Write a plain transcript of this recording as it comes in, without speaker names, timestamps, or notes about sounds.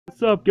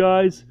What's up,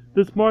 guys?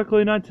 This is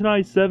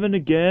Markley1997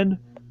 again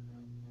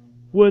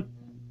with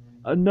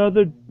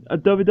another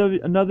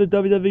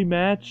WWE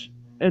match,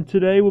 and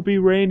today will be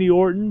Randy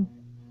Orton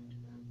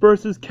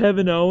versus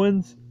Kevin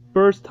Owens,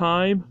 first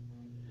time,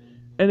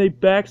 and a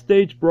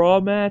backstage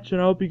brawl match.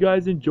 And I hope you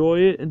guys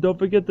enjoy it. And don't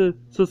forget to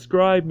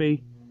subscribe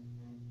me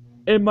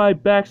in my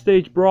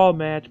backstage brawl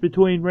match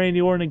between Randy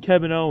Orton and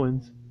Kevin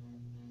Owens.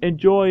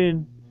 Enjoy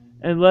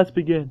and let's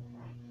begin.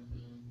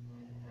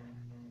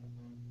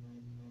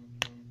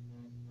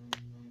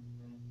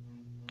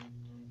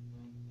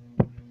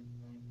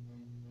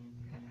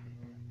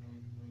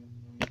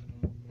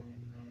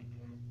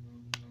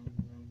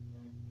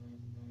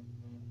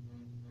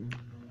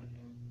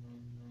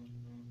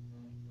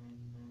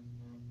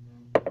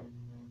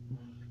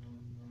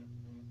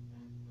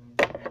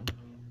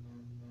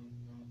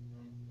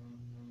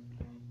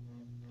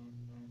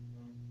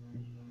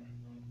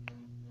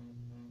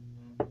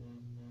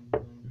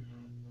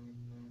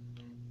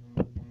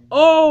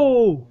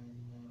 Oh!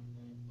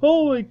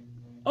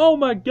 Oh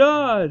my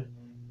God!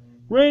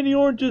 Randy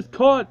Orton just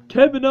caught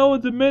Kevin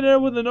Owens in midair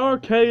with an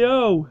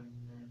RKO.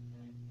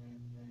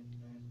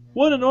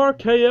 What an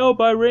RKO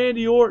by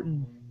Randy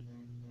Orton.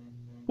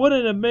 What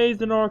an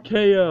amazing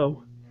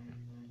RKO.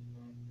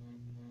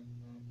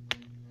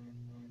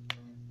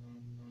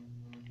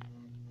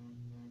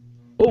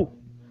 Oh,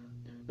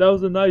 that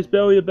was a nice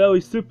belly-to-belly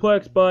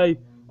suplex by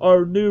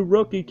our new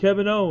rookie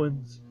Kevin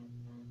Owens.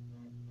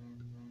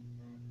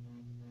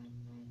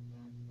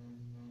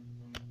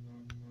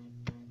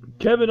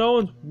 Kevin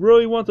Owens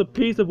really wants a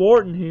piece of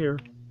Orton here.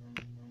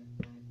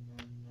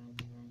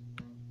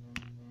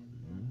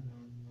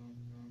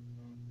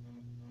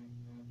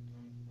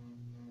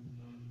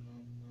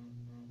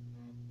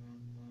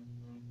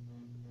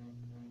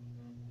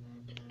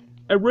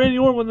 And Randy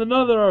Orton with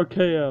another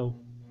RKO.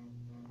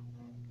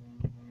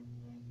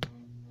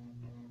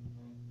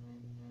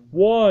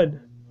 1,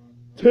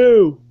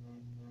 2,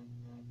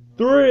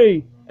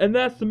 3, and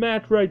that's the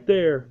match right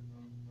there.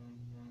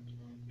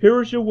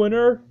 Here is your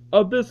winner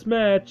of this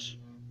match,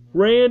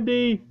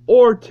 Randy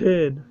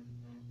Orton.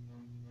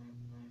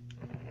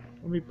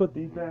 Let me put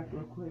these back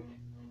real quick.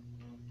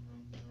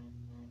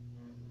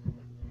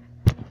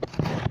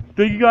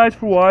 Thank you guys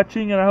for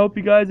watching, and I hope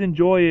you guys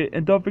enjoy it.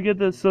 And don't forget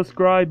to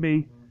subscribe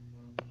me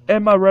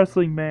and my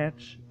wrestling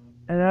match.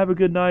 And have a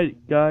good night,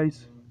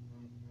 guys.